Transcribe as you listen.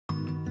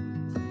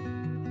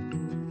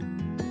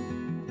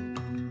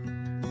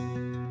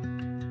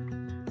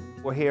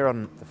We're here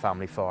on the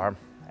family farm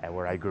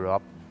where I grew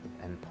up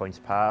in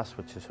Points Pass,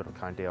 which is sort of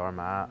County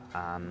Armagh,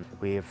 and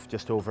we have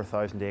just over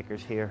 1,000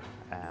 acres here.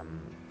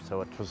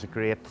 So it was a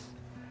great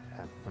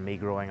for me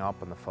growing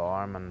up on the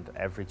farm, and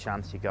every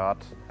chance you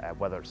got,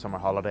 whether it's summer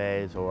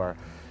holidays or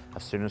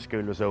as soon as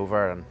school was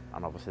over and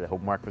obviously the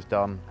homework was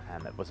done,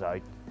 and it was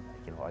out,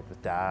 out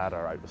with Dad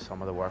or out with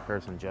some of the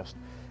workers, and just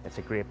it's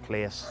a great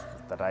place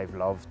that I've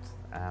loved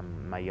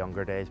my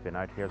younger days, being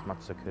out here as much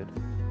as I could.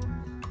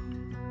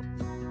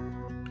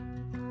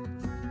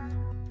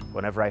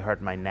 Whenever I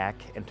hurt my neck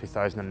in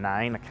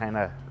 2009, I kind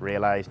of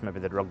realised maybe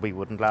that rugby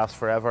wouldn't last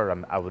forever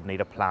and I would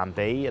need a plan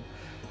B.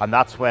 And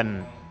that's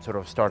when I sort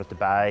of started to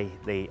buy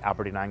the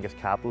Aberdeen Angus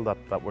cattle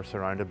that we're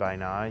surrounded by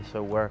now.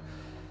 So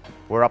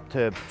we're up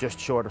to just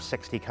short of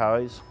 60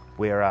 cows.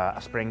 We're a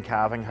spring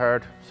calving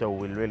herd, so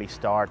we'll really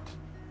start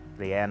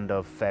the end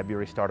of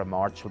February, start of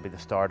March will be the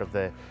start of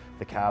the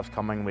calves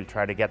coming. We'll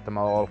try to get them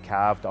all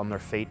calved on their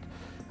feet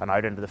and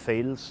out into the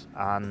fields.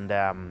 And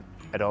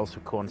it also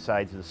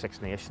coincides with the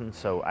Six Nations,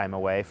 so I'm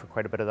away for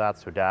quite a bit of that.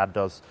 So Dad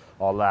does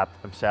all that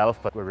himself,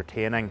 but we're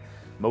retaining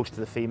most of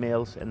the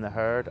females in the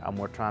herd, and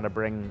we're trying to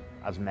bring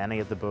as many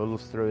of the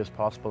bulls through as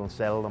possible and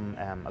sell them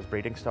as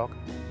breeding stock.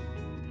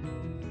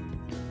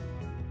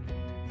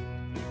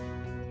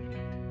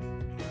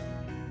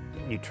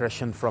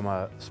 Nutrition from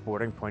a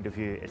sporting point of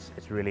view,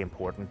 it's really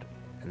important.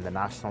 In the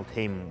national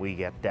team, we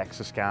get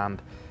DEXA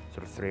scanned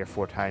sort of 3 or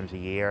 4 times a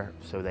year,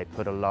 so they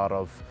put a lot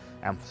of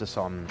emphasis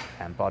on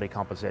body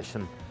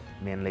composition,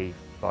 mainly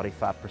body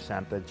fat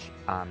percentage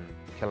and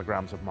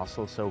kilograms of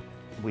muscle. So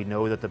we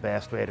know that the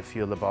best way to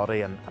fuel the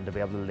body and to be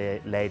able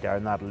to lay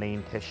down that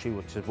lean tissue,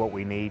 which is what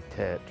we need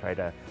to try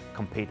to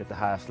compete at the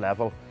highest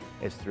level,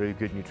 is through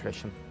good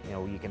nutrition.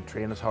 You can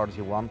train as hard as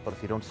you want, but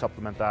if you don't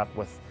supplement that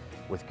with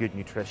good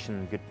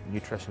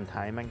nutrition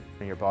timing,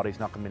 your body's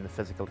not going to be in the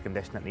physical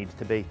condition it needs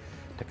to be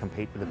to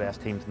compete with the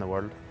best teams in the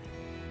world.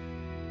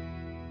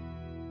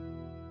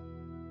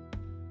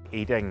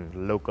 Eating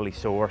locally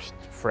sourced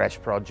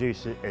fresh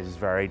produce is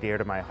very dear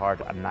to my heart.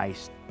 A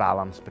nice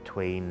balance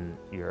between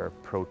your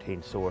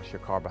protein source, your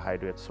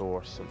carbohydrate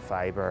source and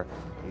fibre,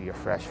 your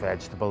fresh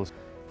vegetables.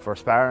 For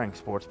aspiring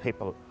sports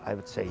people, I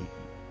would say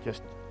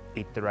just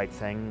eat the right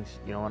things,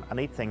 and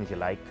eat things you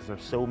like, because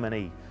there's so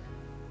many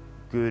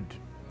good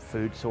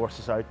food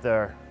sources out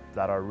there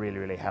that are really,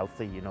 really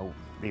healthy.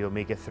 The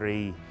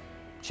omega-3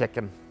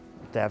 chicken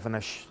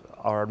Devonish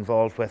are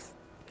involved with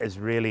is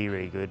really,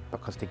 really good,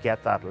 because to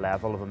get that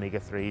level of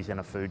omega-3s in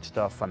a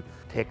foodstuff and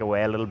take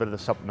away a little bit of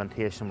the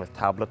supplementation with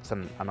tablets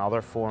and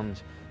other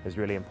forms is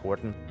really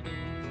important.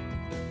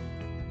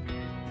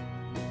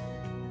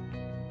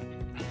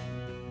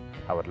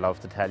 I would love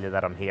to tell you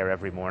that I'm here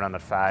every morning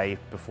at 5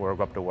 before I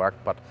go up to work,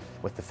 but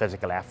with the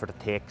physical effort it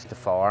takes to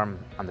farm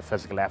and the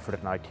physical effort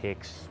it now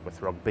takes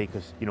with rugby,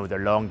 because they're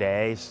long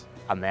days,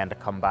 and then to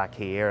come back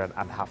here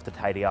and have to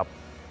tidy up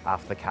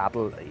after the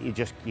cattle, you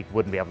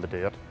wouldn't be able to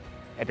do it.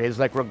 It is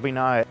like rugby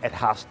now. It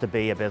has to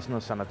be a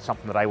business, and it's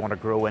something that I want to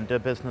grow into a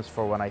business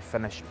for when I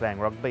finish playing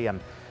rugby. And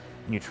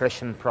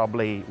nutrition,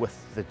 probably with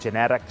the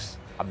genetics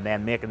and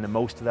then making the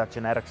most of that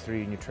genetics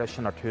through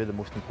nutrition, are two of the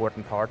most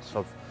important parts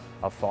of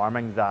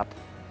farming that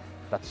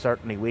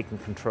certainly we can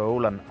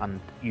control and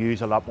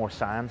use a lot more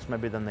science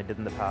maybe than they did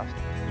in the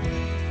past.